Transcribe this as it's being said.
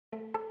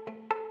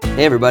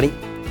Hey everybody,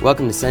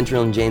 welcome to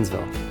Central in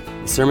Janesville,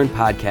 the sermon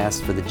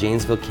podcast for the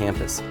Janesville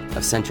campus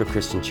of Central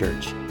Christian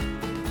Church.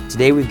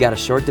 Today we've got a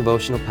short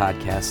devotional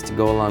podcast to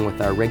go along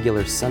with our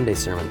regular Sunday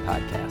sermon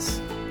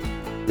podcasts.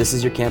 This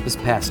is your campus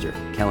pastor,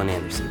 Kellen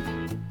Anderson.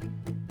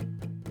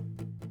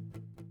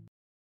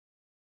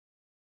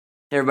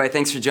 Hey everybody,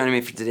 thanks for joining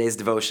me for today's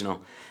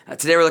devotional.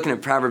 Today we're looking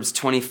at Proverbs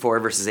 24,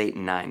 verses 8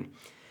 and 9.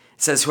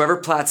 It says, "Whoever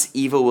plots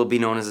evil will be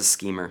known as a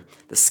schemer.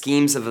 The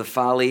schemes of the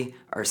folly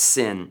are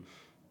sin,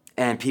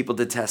 and people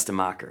detest a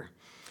mocker."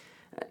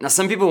 Now,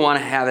 some people want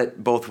to have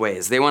it both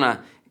ways. They want to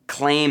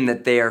claim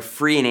that they are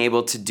free and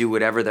able to do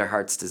whatever their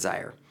hearts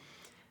desire.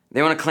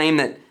 They want to claim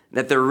that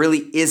there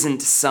really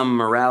isn't some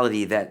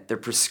morality that they're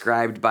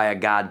prescribed by a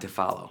God to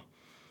follow.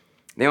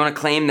 They want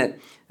to claim that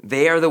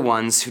they are the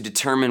ones who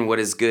determine what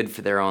is good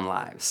for their own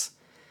lives.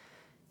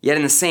 Yet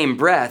in the same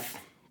breath,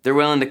 they're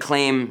willing to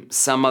claim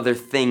some other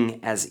thing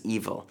as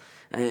evil.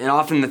 And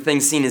often the thing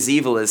seen as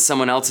evil is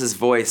someone else's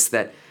voice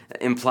that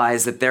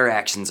implies that their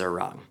actions are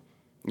wrong.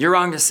 "You're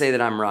wrong to say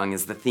that I'm wrong"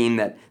 is the theme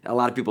that a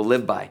lot of people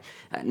live by.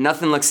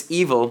 Nothing looks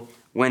evil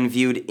when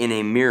viewed in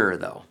a mirror,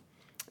 though.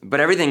 But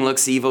everything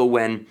looks evil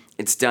when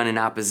it's done in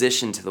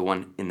opposition to the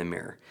one in the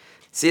mirror.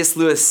 C.S.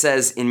 Lewis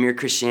says in Mere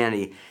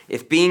Christianity,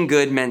 "If being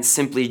good meant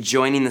simply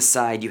joining the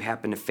side you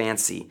happen to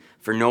fancy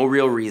for no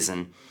real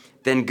reason,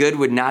 then good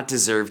would not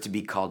deserve to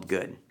be called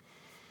good."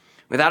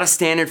 Without a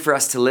standard for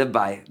us to live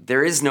by,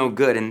 there is no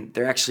good and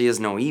there actually is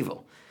no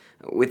evil.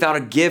 Without a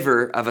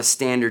giver of a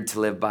standard to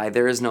live by,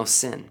 there is no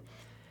sin.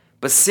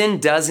 But sin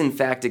does in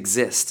fact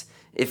exist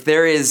if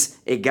there is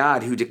a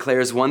God who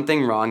declares one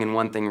thing wrong and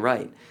one thing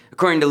right.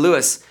 According to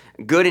Lewis,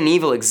 good and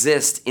evil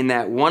exist in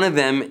that one of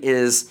them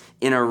is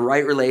in a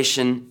right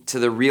relation to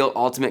the real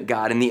ultimate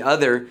God and the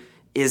other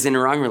is in a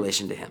wrong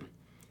relation to him.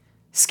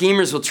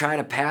 Schemers will try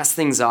to pass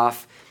things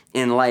off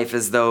in life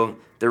as though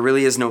there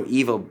really is no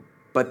evil,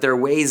 but their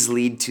ways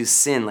lead to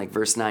sin, like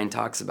verse 9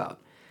 talks about.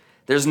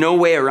 There's no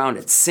way around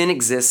it. Sin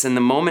exists, and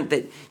the moment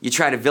that you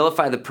try to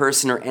vilify the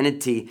person or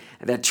entity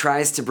that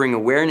tries to bring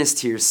awareness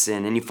to your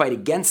sin and you fight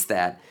against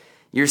that,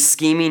 you're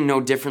scheming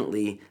no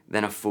differently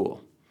than a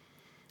fool.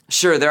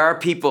 Sure, there are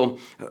people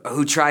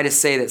who try to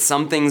say that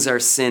some things are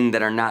sin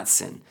that are not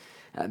sin.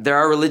 There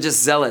are religious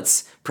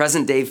zealots,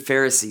 present-day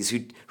Pharisees,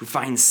 who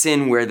find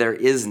sin where there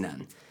is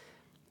none.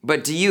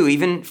 But do you,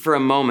 even for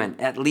a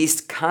moment, at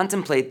least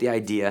contemplate the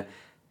idea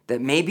that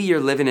maybe you're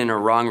living in a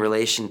wrong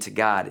relation to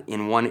God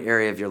in one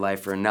area of your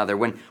life or another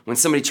when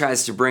somebody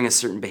tries to bring a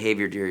certain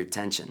behavior to your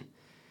attention?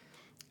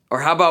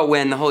 Or how about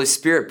when the Holy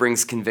Spirit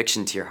brings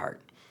conviction to your heart?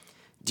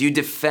 Do you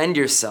defend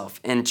yourself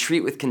and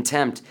treat with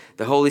contempt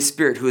the Holy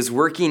Spirit who is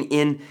working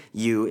in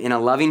you in a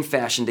loving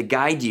fashion to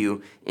guide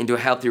you into a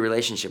healthy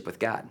relationship with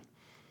God?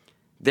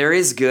 There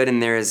is good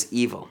and there is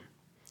evil.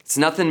 It's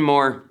nothing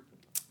more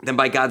than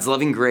by God's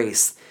loving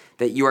grace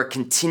that you are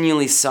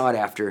continually sought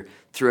after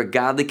through a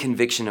godly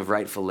conviction of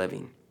rightful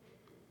living.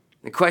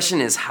 The question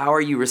is, how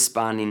are you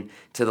responding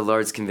to the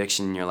Lord's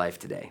conviction in your life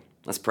today?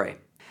 Let's pray.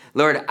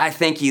 Lord, I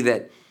thank you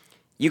that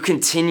you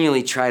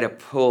continually try to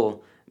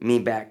pull me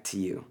back to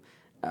you.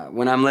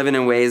 When I'm living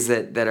in ways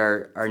that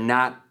are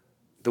not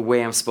the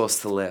way I'm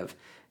supposed to live,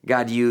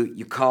 God,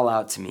 you call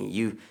out to me.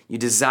 You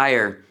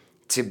desire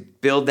to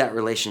build that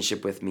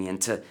relationship with me and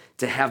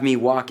to have me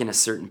walk in a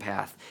certain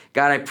path.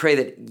 God, I pray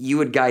that you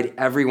would guide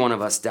every one of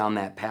us down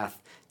that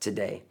path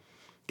today.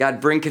 God,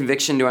 bring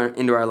conviction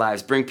into our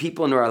lives. Bring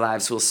people into our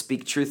lives who will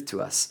speak truth to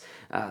us.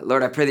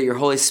 Lord, I pray that your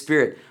Holy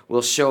Spirit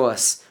will show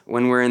us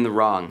when we're in the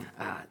wrong,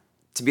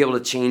 to be able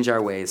to change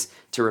our ways,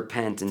 to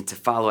repent, and to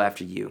follow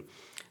after you.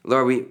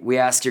 Lord, we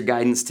ask your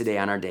guidance today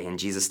on our day. In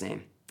Jesus'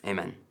 name,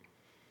 amen.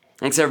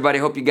 Thanks, everybody.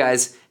 Hope you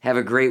guys have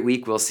a great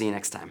week. We'll see you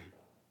next time.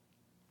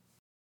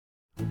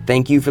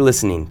 Thank you for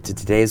listening to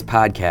today's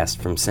podcast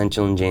from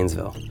Central in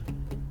Janesville.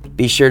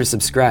 Be sure to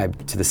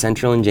subscribe to the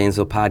Central in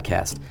Janesville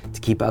podcast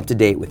to keep up to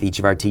date with each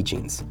of our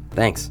teachings.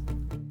 Thanks.